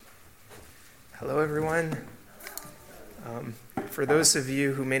Hello, everyone. For those of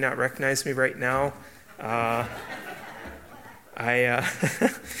you who may not recognize me right now, I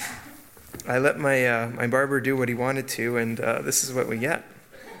let my barber do what he wanted to, and this is what we get.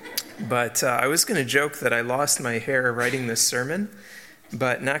 But I was going to joke that I lost my hair writing this sermon,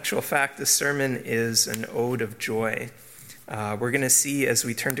 but in actual fact, this sermon is an ode of joy. We're going to see as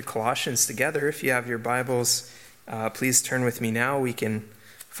we turn to Colossians together. If you have your Bibles, please turn with me now. We can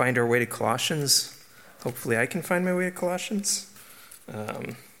find our way to Colossians. Hopefully I can find my way to Colossians.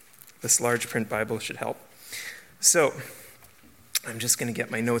 This large print Bible should help. So I'm just going to get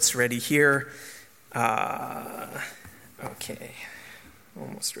my notes ready here. Okay,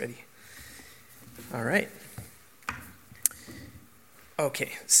 almost ready. All right.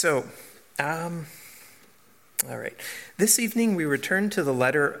 Okay, so, all right. This evening we return to the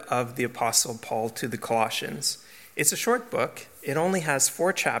letter of the Apostle Paul to the Colossians. It's a short book. It only has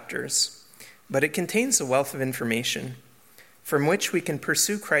 4 chapters, but it contains a wealth of information from which we can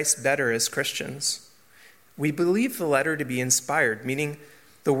pursue Christ better as Christians. We believe the letter to be inspired, meaning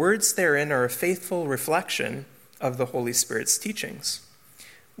the words therein are a faithful reflection of the Holy Spirit's teachings.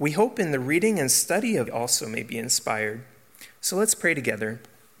 We hope in the reading and study of it also may be inspired. So let's pray together.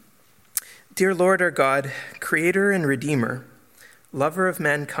 Dear Lord our God, Creator and Redeemer, lover of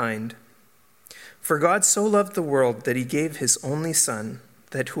mankind, for God so loved the world that he gave his only Son,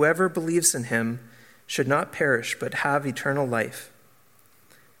 that whoever believes in him should not perish but have eternal life.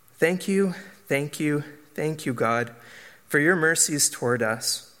 Thank you, God, for your mercies toward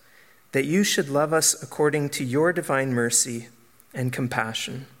us, that you should love us according to your divine mercy and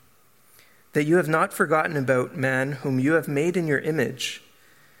compassion, that you have not forgotten about man whom you have made in your image,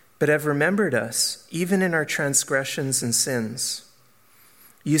 but have remembered us even in our transgressions and sins.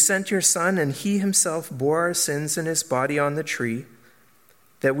 You sent your Son, and he himself bore our sins in his body on the tree,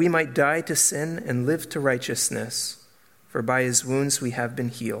 that we might die to sin and live to righteousness, for by his wounds we have been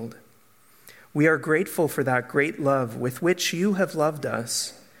healed. We are grateful for that great love with which you have loved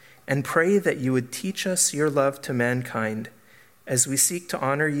us, and pray that you would teach us your love to mankind as we seek to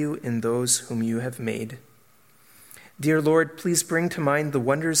honor you in those whom you have made. Dear Lord, please bring to mind the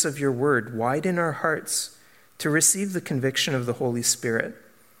wonders of your word, widen our hearts to receive the conviction of the Holy Spirit.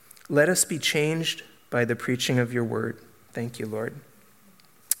 Let us be changed by the preaching of your word. Thank you, Lord.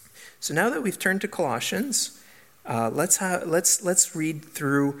 So now that we've turned to Colossians, let's read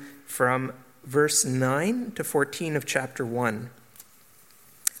through from verse 9 to 14 of chapter 1.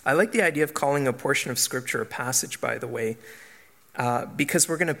 I like the idea of calling a portion of Scripture a passage, by the way, because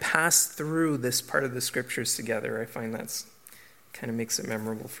we're going to pass through this part of the Scriptures together. I find that's kind of makes it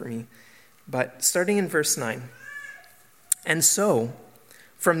memorable for me. But starting in verse 9. And so,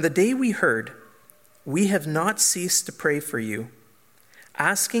 from the day we heard, we have not ceased to pray for you,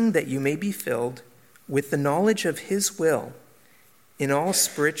 asking that you may be filled with the knowledge of his will in all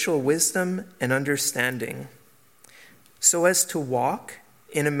spiritual wisdom and understanding, so as to walk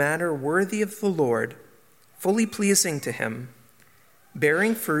in a manner worthy of the Lord, fully pleasing to him,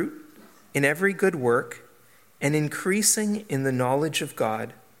 bearing fruit in every good work, and increasing in the knowledge of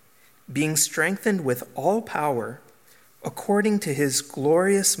God, being strengthened with all power according to his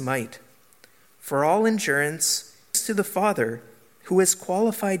glorious might, for all endurance to the Father, who has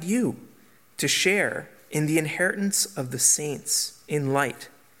qualified you to share in the inheritance of the saints in light.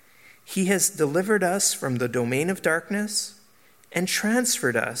 He has delivered us from the domain of darkness and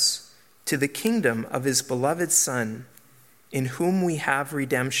transferred us to the kingdom of his beloved Son, in whom we have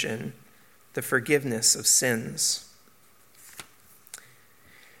redemption, the forgiveness of sins.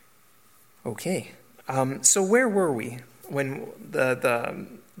 Okay, so where were we? When the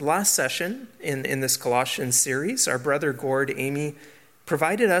last session in this Colossians series, our brother Gord Amy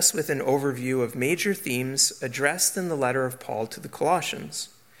provided us with an overview of major themes addressed in the letter of Paul to the Colossians.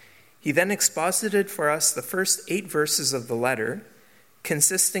 He then exposited for us the first 8 verses of the letter,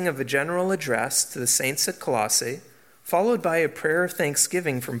 consisting of a general address to the saints at Colossae, followed by a prayer of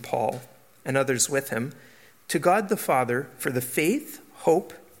thanksgiving from Paul and others with him to God the Father for the faith,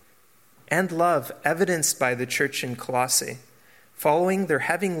 hope, and love evidenced by the church in Colossae, following their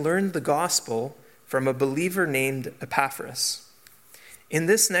having learned the gospel from a believer named Epaphras. In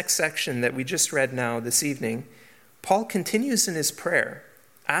this next section that we just read now this evening, Paul continues in his prayer,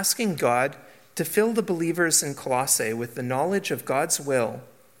 asking God to fill the believers in Colossae with the knowledge of God's will,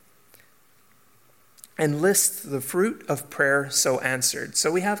 and lists the fruit of prayer so answered.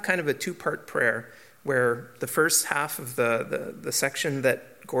 So we have kind of a 2-part prayer, where the first half of the section that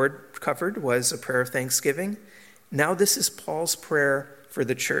Gord covered was a prayer of thanksgiving. Now this is Paul's prayer for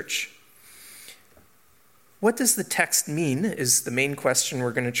the church. What does the text mean is the main question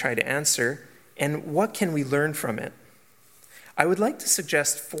we're going to try to answer. And what can we learn from it? I would like to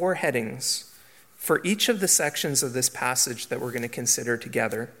suggest 4 headings for each of the sections of this passage that we're going to consider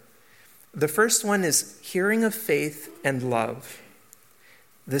together. The first one is hearing of faith and love.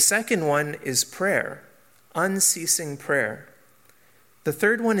 The second one is prayer, unceasing prayer. The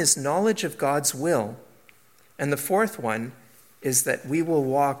third one is knowledge of God's will. And the fourth one is that we will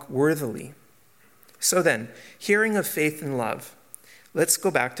walk worthily. So then, hearing of faith and love. Let's go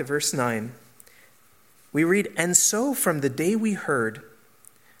back to verse 9. We read, "And so from the day we heard,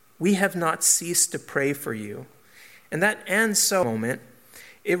 we have not ceased to pray for you." And that "and so" moment,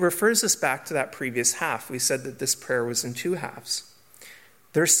 it refers us back to that previous half. We said that this prayer was in 2 halves.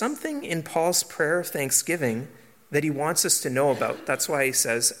 There's something in Paul's prayer of thanksgiving that he wants us to know about. That's why he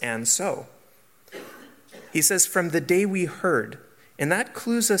says, "and so." He says, "from the day we heard," and that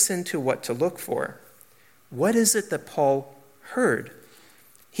clues us into what to look for. What is it that Paul heard?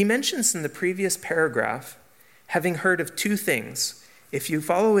 He mentions in the previous paragraph having heard of 2 things. If you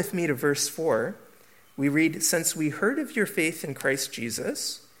follow with me to verse 4, we read, "Since we heard of your faith in Christ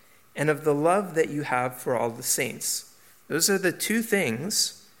Jesus and of the love that you have for all the saints." Those are the 2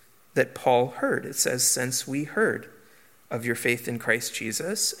 things that Paul heard. It says, "Since we heard of your faith in Christ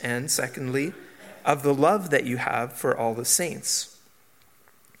Jesus," and secondly, "of the love that you have for all the saints."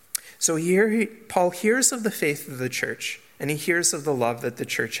 So here Paul hears of the faith of the church, and he hears of the love that the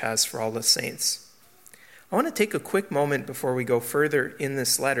church has for all the saints. I want to take a quick moment before we go further in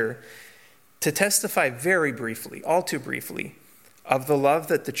this letter to testify very briefly, all too briefly, of the love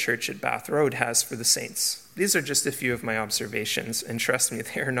that the church at Bath Road has for the saints. These are just a few of my observations, and trust me,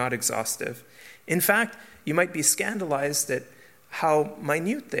 they are not exhaustive. In fact, you might be scandalized at how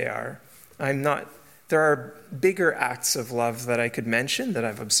minute they are. There are bigger acts of love that I could mention that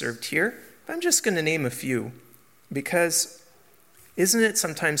I've observed here, but I'm just going to name a few, because isn't it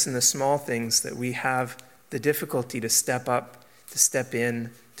sometimes in the small things that we have the difficulty to step up, to step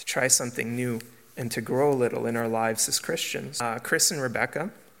in, to try something new, and to grow a little in our lives as Christians? Chris and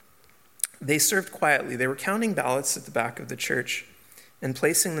Rebecca, they served quietly. They were counting ballots at the back of the church and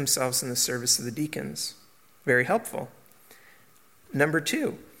placing themselves in the service of the deacons. Very helpful. Number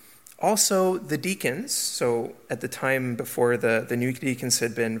 2, also the deacons. So at the time before the new deacons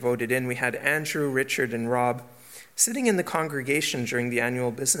had been voted in, we had Andrew, Richard, and Rob sitting in the congregation during the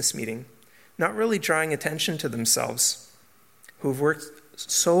annual business meeting, not really drawing attention to themselves, who've worked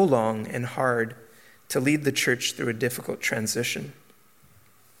so long and hard to lead the church through a difficult transition.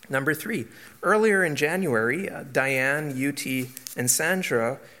 Number 3, earlier in January, Diane, UT, and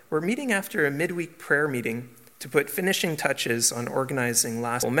Sandra were meeting after a midweek prayer meeting to put finishing touches on organizing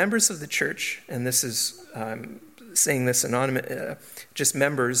members of the church, and this is saying this anonymous, just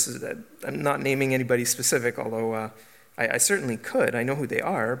members. I'm not naming anybody specific, although I certainly could. I know who they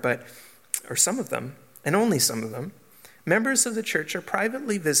are, or some of them, and only some of them. Members of the church are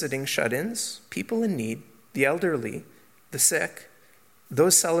privately visiting shut-ins, people in need, the elderly, the sick,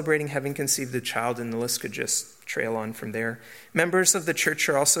 those celebrating having conceived a child, and the list could just trail on from there. Members of the church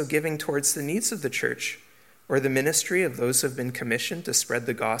are also giving towards the needs of the church, or the ministry of those who have been commissioned to spread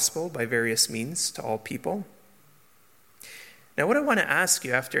the gospel by various means to all people. Now, what I want to ask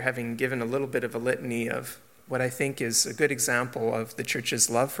you, after having given a little bit of a litany of what I think is a good example of the church's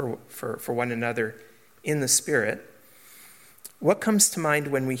love for one another in the Spirit, what comes to mind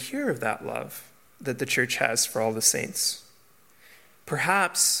when we hear of that love that the church has for all the saints?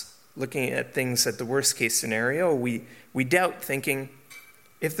 Perhaps, looking at things at the worst case scenario, we doubt, thinking,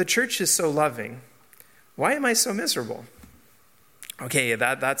 if the church is so loving, why am I so miserable? Okay,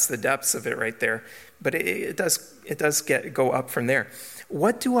 that's the depths of it right there. But it does go up from there.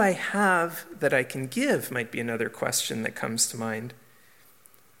 What do I have that I can give might be another question that comes to mind.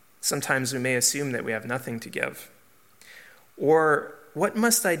 Sometimes we may assume that we have nothing to give. Or what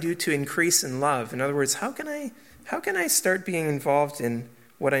must I do to increase in love? In other words, how can I start being involved in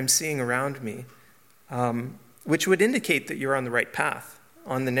what I'm seeing around me, which would indicate that you're on the right path,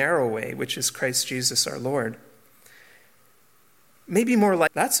 on the narrow way, which is Christ Jesus our Lord. Maybe more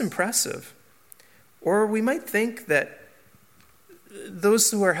like, that's impressive. Or we might think that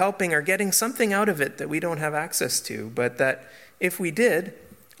those who are helping are getting something out of it that we don't have access to, but that if we did,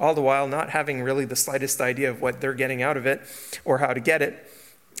 all the while not having really the slightest idea of what they're getting out of it or how to get it,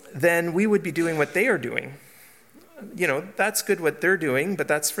 then we would be doing what they are doing. You know, that's good what they're doing, but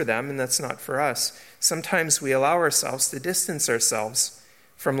that's for them and that's not for us. Sometimes we allow ourselves to distance ourselves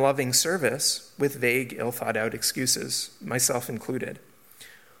from loving service with vague, ill-thought-out excuses, myself included.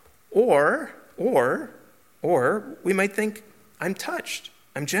 Or we might think, I'm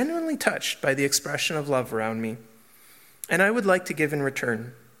genuinely touched by the expression of love around me, and I would like to give in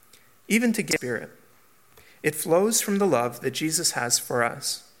return. even to give Spirit. It flows from the love that Jesus has for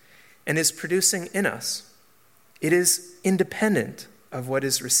us and is producing in us. It is independent of what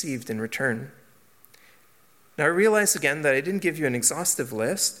is received in return. Now, I realize again that I didn't give you an exhaustive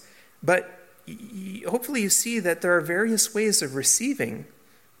list, but hopefully you see that there are various ways of receiving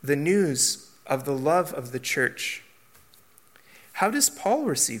the news of the love of the church. How does Paul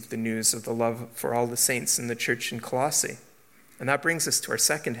receive the news of the love for all the saints in the church in Colossae? And that brings us to our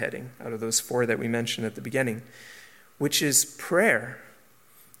second heading out of those 4 that we mentioned at the beginning, which is prayer.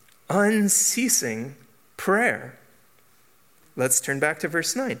 Unceasing prayer. Let's turn back to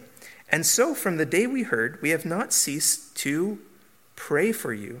verse 9. And so from the day we heard, we have not ceased to pray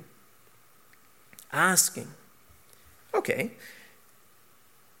for you, asking. Okay.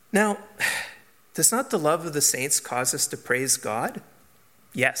 Now, does not the love of the saints cause us to praise God?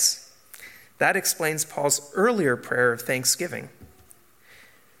 Yes. That explains Paul's earlier prayer of thanksgiving.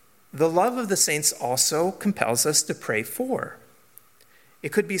 The love of the saints also compels us to pray for.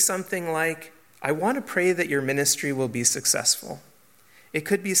 It could be something like, I want to pray that your ministry will be successful. It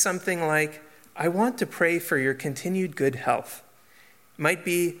could be something like, I want to pray for your continued good health. It might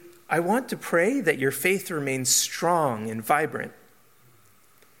be, I want to pray that your faith remains strong and vibrant.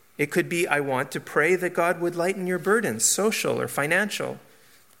 It could be, I want to pray that God would lighten your burdens, social or financial,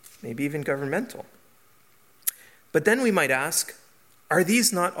 maybe even governmental. But then we might ask, are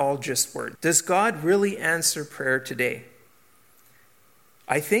these not all just words? Does God really answer prayer today?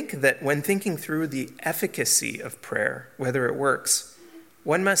 I think that when thinking through the efficacy of prayer, whether it works,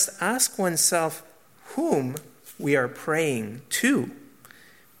 one must ask oneself whom we are praying to.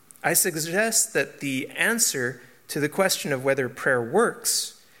 I suggest that the answer to the question of whether prayer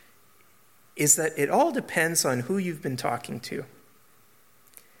works is that it all depends on who you've been talking to.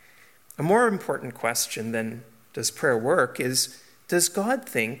 A more important question than does prayer work is, does God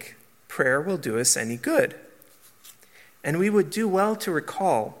think prayer will do us any good? And we would do well to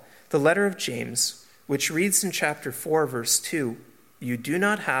recall the letter of James, which reads in chapter 4, verse 2, you do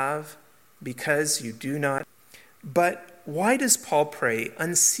not have because you do not. But why does Paul pray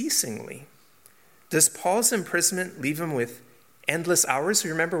unceasingly? Does Paul's imprisonment leave him with endless hours?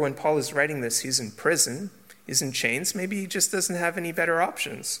 Remember when Paul is writing this, he's in prison, he's in chains. Maybe he just doesn't have any better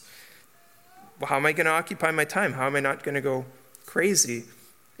options. Well, how am I going to occupy my time? How am I not going to go crazy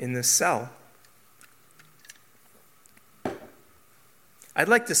in this cell? I'd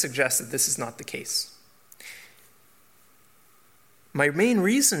like to suggest that this is not the case. My main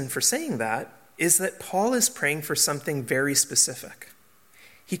reason for saying that is that Paul is praying for something very specific.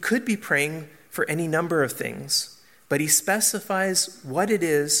 He could be praying for any number of things, but he specifies what it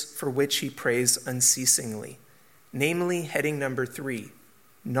is for which he prays unceasingly, namely heading number 3,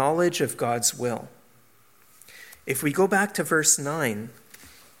 knowledge of God's will. If we go back to verse 9,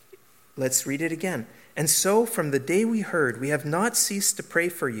 let's read it again. And so from the day we heard, we have not ceased to pray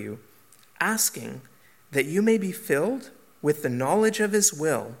for you, asking that you may be filled with the knowledge of his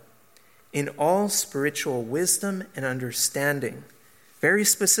will in all spiritual wisdom and understanding. Very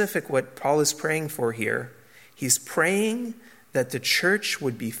specific what Paul is praying for here. He's praying that the church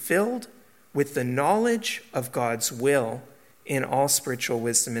would be filled with the knowledge of God's will in all spiritual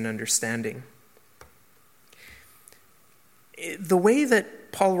wisdom and understanding. The way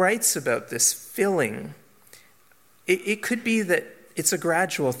that Paul writes about this filling, it could be that it's a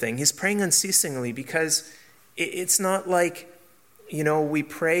gradual thing. He's praying unceasingly because it's not like, we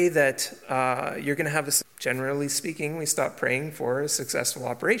pray that you're going to have generally speaking, we stop praying for a successful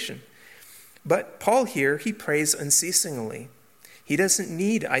operation. But Paul here, he prays unceasingly. He doesn't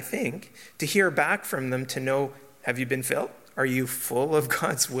need, I think, to hear back from them to know, have you been filled? Are you full of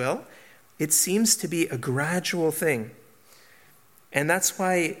God's will? It seems to be a gradual thing. And that's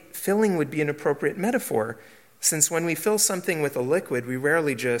why filling would be an appropriate metaphor, since when we fill something with a liquid, we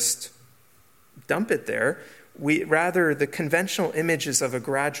rarely just dump it there. Rather, the conventional image is of a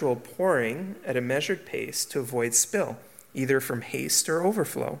gradual pouring at a measured pace to avoid spill, either from haste or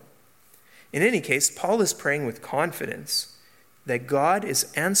overflow. In any case, Paul is praying with confidence that God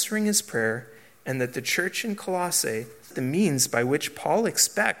is answering his prayer and that the church in Colossae, the means by which Paul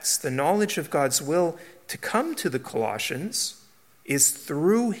expects the knowledge of God's will to come to the Colossians, is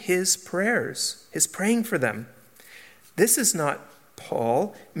through his prayers, his praying for them. This is not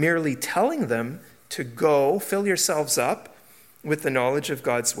Paul merely telling them to go, fill yourselves up with the knowledge of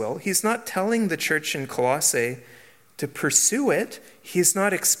God's will. He's not telling the church in Colossae to pursue it. He's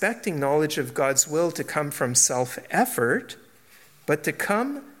not expecting knowledge of God's will to come from self-effort, but to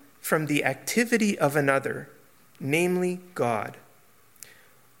come from the activity of another, namely God.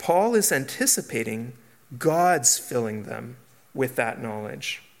 Paul is anticipating God's filling them with that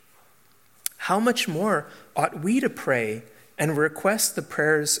knowledge. how much more ought we to pray and request the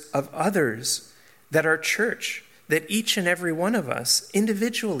prayers of others, that our church, that each and every one of us,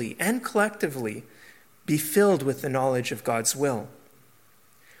 individually and collectively, be filled with the knowledge of God's will.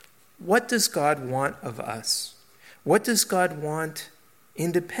 What does God want of us? What does God want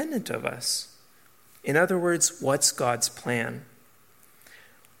independent of us? In other words, what's God's plan?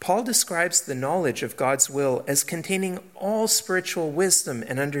 Paul describes the knowledge of God's will as containing all spiritual wisdom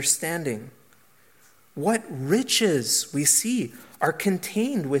and understanding. What riches, we see, are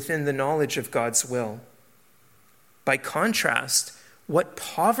contained within the knowledge of God's will. By contrast, what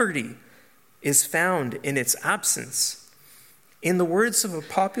poverty is found in its absence. In the words of a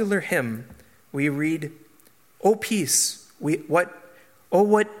popular hymn, we read, "O peace,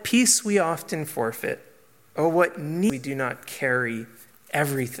 what peace we often forfeit. Oh, what need we do not carry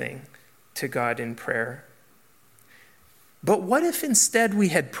everything to God in prayer." But what if instead we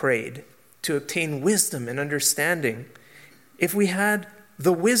had prayed to obtain wisdom and understanding? If we had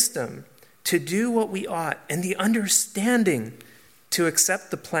the wisdom to do what we ought and the understanding to accept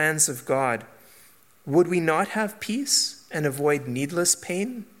the plans of God, would we not have peace and avoid needless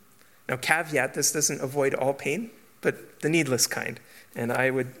pain? Now, caveat, this doesn't avoid all pain, but the needless kind. And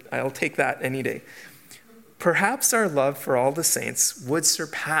I'll take that any day. Perhaps our love for all the saints would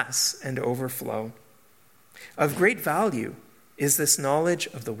surpass and overflow. Of great value is this knowledge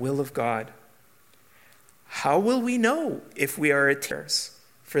of the will of God. How will we know if we are attainers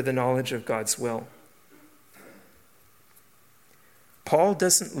for the knowledge of God's will? Paul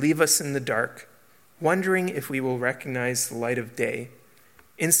doesn't leave us in the dark, wondering if we will recognize the light of day.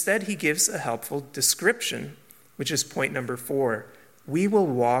 Instead, he gives a helpful description, which is point number 4. We will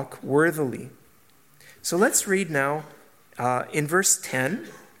walk worthily. So let's read now in verse 10,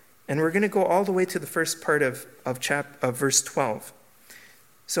 and we're going to go all the way to the first part of verse 12.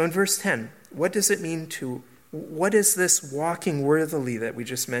 So in verse 10, what does it mean what is this walking worthily that we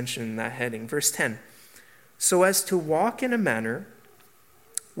just mentioned in that heading? Verse 10, so as to walk in a manner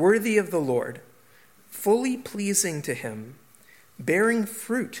worthy of the Lord, fully pleasing to him, bearing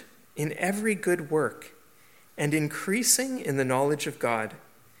fruit in every good work, and increasing in the knowledge of God,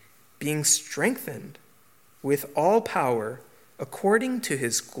 being strengthened with all power according to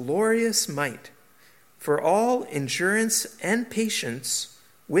his glorious might, for all endurance and patience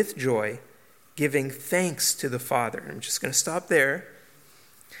with joy, giving thanks to the Father. I'm just going to stop there.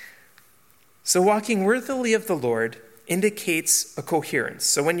 So walking worthily of the Lord indicates a coherence.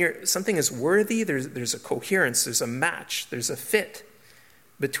 So when something is worthy, there's a coherence, there's a match, there's a fit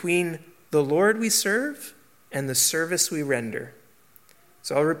between the Lord we serve and the service we render.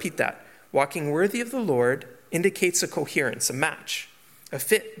 So I'll repeat that. Walking worthy of the Lord indicates a coherence, a match, a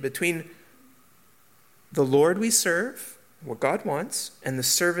fit between the Lord we serve, what God wants, and the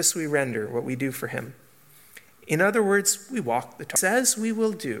service we render, what we do for him. In other words, we walk the talk. He says we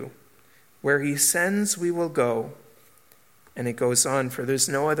will do, where he sends we will go. And it goes on, for there's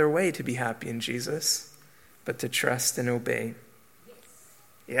no other way to be happy in Jesus but to trust and obey.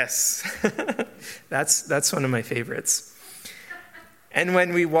 Yes. That's one of my favorites. And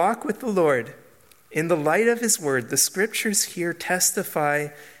when we walk with the Lord, in the light of his word, the scriptures here testify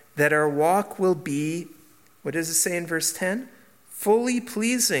that our walk will be, what does it say in verse 10? Fully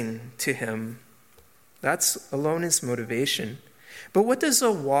pleasing to him. That's alone his motivation. But what does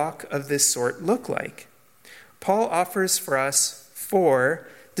a walk of this sort look like? Paul offers for us 4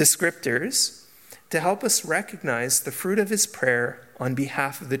 descriptors to help us recognize the fruit of his prayer on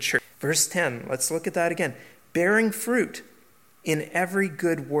behalf of the church. Verse 10, let's look at that again. Bearing fruit in every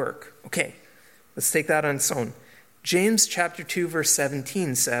good work. Okay, let's take that on its own. James chapter 2, verse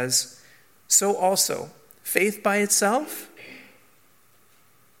 17 says, so also, faith by itself,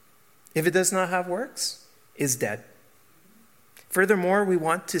 if it does not have works, is dead. Furthermore, we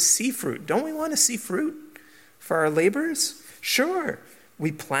want to see fruit. Don't we want to see fruit for our labors? Sure,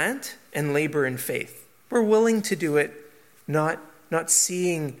 we plant and labor in faith. We're willing to do it, not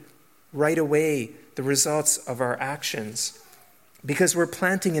seeing right away the results of our actions, because we're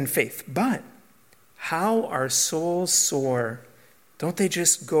planting in faith. But how our souls soar. Don't they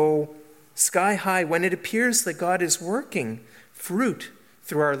just go sky high when it appears that God is working fruit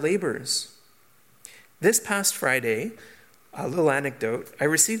through our labors? This past Friday, a little anecdote, I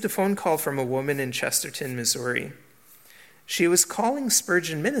received a phone call from a woman in Chesterton, Missouri. She was calling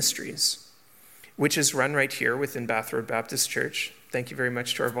Spurgeon Ministries, which is run right here within Bath Road Baptist Church. Thank you very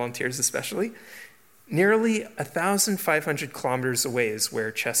much to our volunteers especially. Nearly 1,500 kilometers away is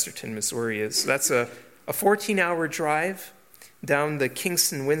where Chesterton, Missouri is. So that's a 14-hour drive down the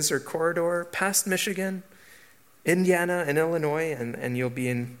Kingston-Windsor corridor, past Michigan, Indiana, and Illinois, and you'll be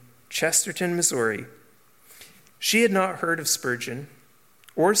in Chesterton, Missouri. She had not heard of Spurgeon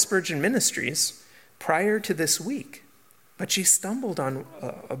or Spurgeon Ministries prior to this week, but she stumbled on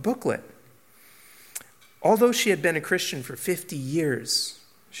a booklet. Although she had been a Christian for 50 years,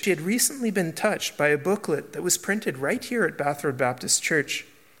 she had recently been touched by a booklet that was printed right here at Bathroad Baptist Church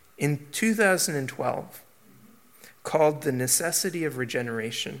in 2012 called The Necessity of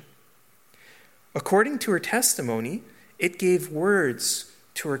Regeneration. According to her testimony, it gave words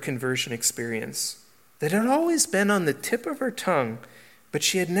to her conversion experience that had always been on the tip of her tongue, but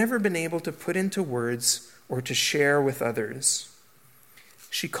she had never been able to put into words or to share with others.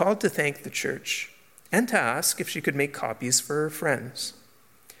 She called to thank the church and to ask if she could make copies for her friends.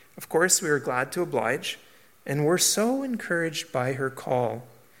 Of course, we were glad to oblige, and were so encouraged by her call,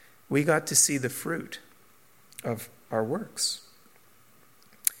 we got to see the fruit of our works.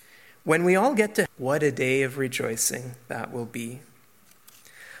 When we all get to, what a day of rejoicing that will be.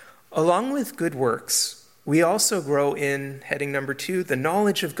 Along with good works, we also grow in, heading number 2, the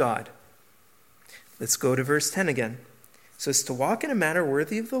knowledge of God. Let's go to verse 10 again. It says, to walk in a manner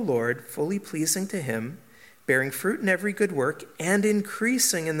worthy of the Lord, fully pleasing to him, bearing fruit in every good work, and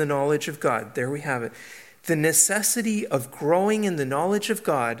increasing in the knowledge of God. There we have it. The necessity of growing in the knowledge of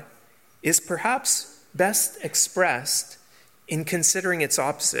God is perhaps best expressed in considering its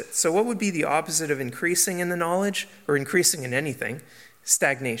opposite. So what would be the opposite of increasing in the knowledge, or increasing in anything?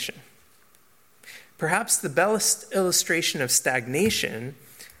 Stagnation. Perhaps the best illustration of stagnation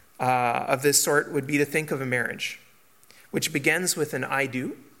of this sort would be to think of a marriage, which begins with an I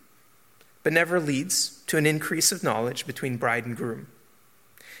do, but never leads to an increase of knowledge between bride and groom.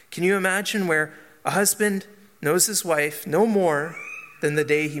 Can you imagine where a husband knows his wife no more than the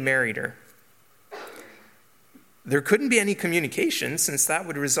day he married her? There couldn't be any communication, since that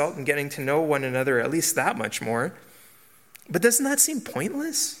would result in getting to know one another at least that much more. But doesn't that seem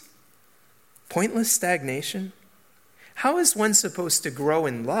pointless? Pointless stagnation? How is one supposed to grow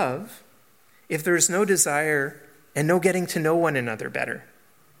in love if there is no desire and no getting to know one another better?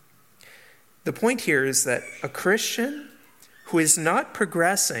 The point here is that a Christian who is not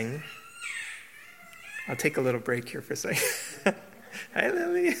progressing... I'll take a little break here for a second. Hi,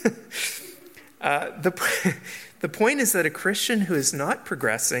 Lily. The point is that a Christian who is not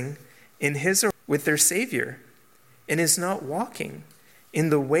progressing in his or with their Savior and is not walking in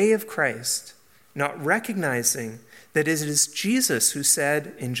the way of Christ, not recognizing that it is Jesus who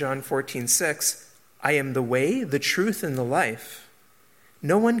said in John 14:6, I am the way, the truth, and the life.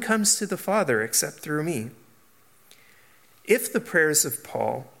 No one comes to the Father except through me. If the prayers of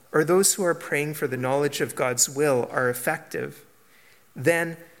Paul, or those who are praying for the knowledge of God's will, are effective,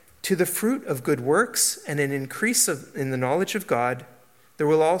 then to the fruit of good works and an increase in the knowledge of God, there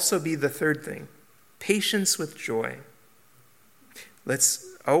will also be the third thing, patience with joy.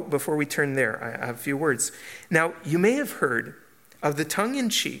 Before we turn there, I have a few words. Now, you may have heard of the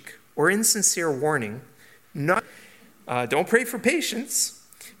tongue-in-cheek or insincere warning, don't pray for patience,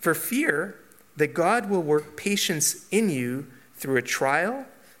 for fear that God will work patience in you through a trial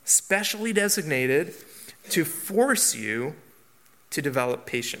specially designated to force you to develop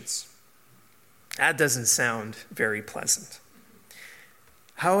patience. That doesn't sound very pleasant.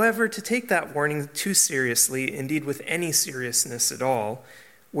 However, to take that warning too seriously, indeed with any seriousness at all,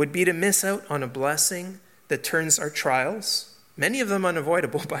 would be to miss out on a blessing that turns our trials, many of them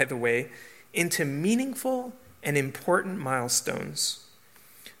unavoidable, by the way, into meaningful and important milestones.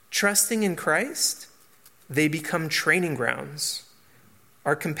 Trusting in Christ, they become training grounds.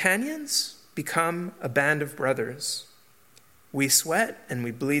 Our companions become a band of brothers. We sweat and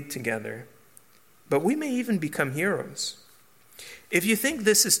we bleed together, but we may even become heroes. If you think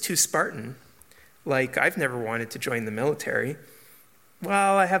this is too Spartan, like I've never wanted to join the military,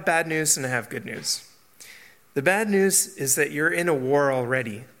 well, I have bad news and I have good news. The bad news is that you're in a war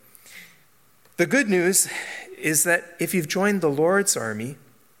already. The good news is that if you've joined the Lord's army,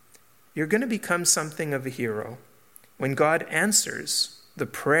 you're going to become something of a hero when God answers the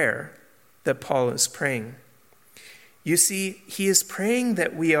prayer that Paul is praying. You see, he is praying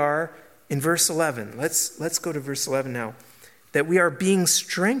that we are, in verse 11, let's go to verse 11 now, that we are being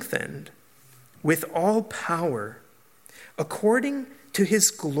strengthened with all power according to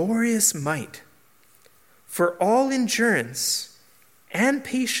his glorious might, for all endurance and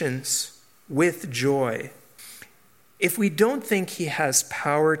patience with joy. If we don't think he has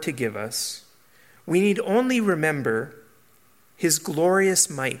power to give us, we need only remember his glorious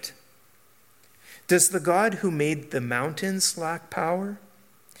might. Does the God who made the mountains lack power?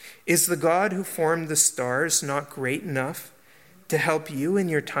 Is the God who formed the stars not great enough to help you in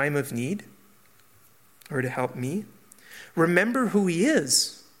your time of need? Or to help me? Remember who he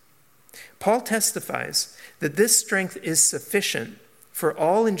is. Paul testifies that this strength is sufficient for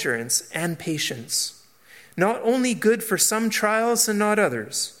all endurance and patience, not only good for some trials and not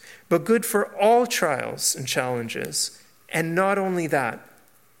others, but good for all trials and challenges. And not only that,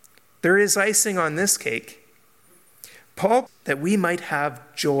 there is icing on this cake. Paul, that we might have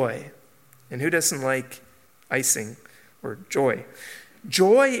joy. And who doesn't like icing or joy?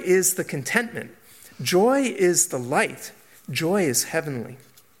 Joy is the contentment. Joy is the light. Joy is heavenly.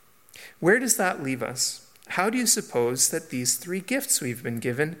 Where does that leave us? How do you suppose that these three gifts we've been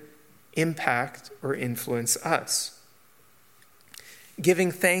given impact or influence us?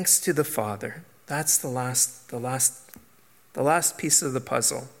 Giving thanks to the Father. That's the last piece of the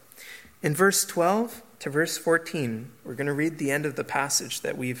puzzle. In verse 12 to verse 14, we're going to read the end of the passage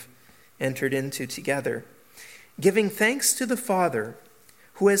that we've entered into together. Giving thanks to the Father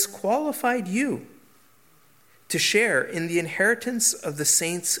who has qualified you to share in the inheritance of the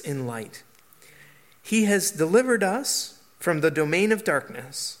saints in light. He has delivered us from the domain of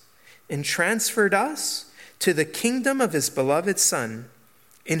darkness and transferred us to the kingdom of his beloved Son,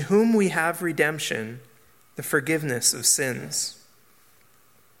 in whom we have redemption, the forgiveness of sins.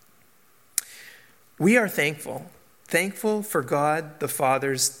 We are thankful for God the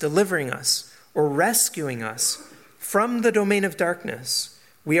Father's delivering us or rescuing us from the domain of darkness.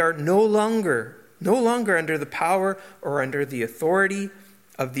 We are no longer under the power or under the authority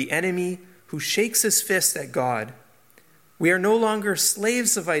of the enemy who shakes his fist at God. We are no longer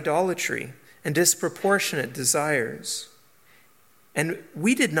slaves of idolatry and disproportionate desires. And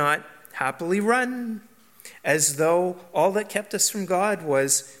we did not happily run as though all that kept us from God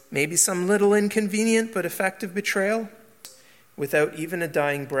was maybe some little inconvenient but effective betrayal without even a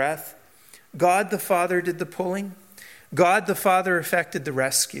dying breath. God the Father did the pulling. God the Father effected the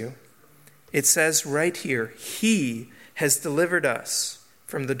rescue. It says right here, he has delivered us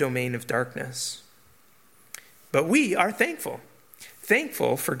from the domain of darkness. But we are thankful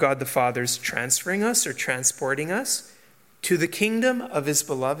for God the Father's transferring us or transporting us to the kingdom of his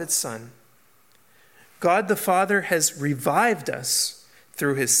beloved Son. God the Father has revived us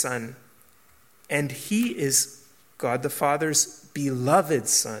through his Son, and he is God the Father's beloved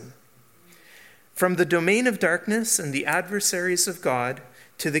Son. From the domain of darkness and the adversaries of God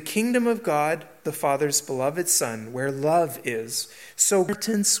to the kingdom of God, the Father's beloved Son, where love is, so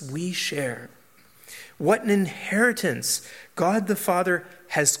inheritance we share. What an inheritance God the Father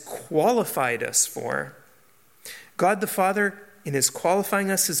has qualified us for. God the Father, in his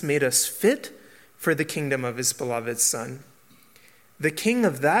qualifying us, has made us fit for the kingdom of his beloved Son. The king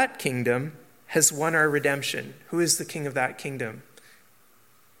of that kingdom has won our redemption. Who is the king of that kingdom?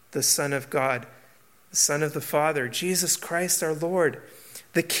 The Son of God, the Son of the Father, Jesus Christ our Lord.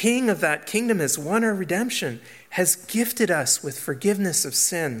 The king of that kingdom has won our redemption, has gifted us with forgiveness of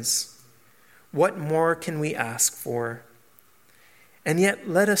sins. What more can we ask for? And yet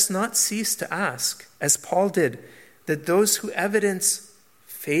let us not cease to ask, as Paul did, that those who evidence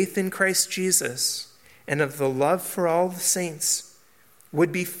faith in Christ Jesus and of the love for all the saints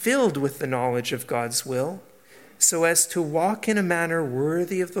would be filled with the knowledge of God's will, so as to walk in a manner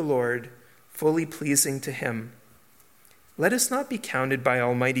worthy of the Lord, fully pleasing to him. Let us not be counted by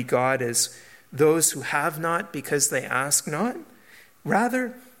Almighty God as those who have not because they ask not.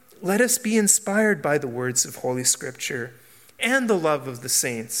 Rather, let us be inspired by the words of Holy Scripture and the love of the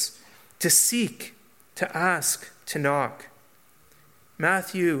saints to seek, to ask, to knock.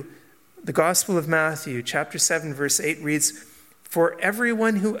 Matthew, the Gospel of Matthew, chapter 7, verse 8 reads, "For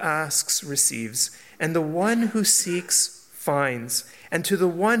everyone who asks receives, and the one who seeks finds, and to the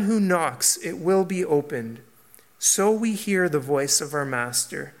one who knocks it will be opened. So we hear the voice of our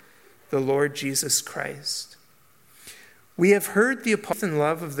Master, the Lord Jesus Christ." We have heard the apostle in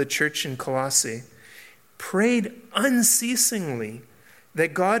love of the church in Colossae prayed unceasingly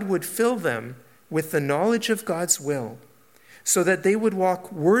that God would fill them with the knowledge of God's will, so that they would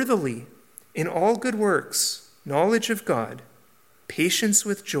walk worthily in all good works, knowledge of God, patience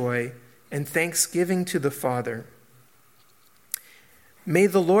with joy, and thanksgiving to the Father. May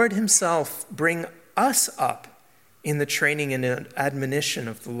the Lord himself bring us up in the training and admonition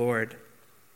of the Lord.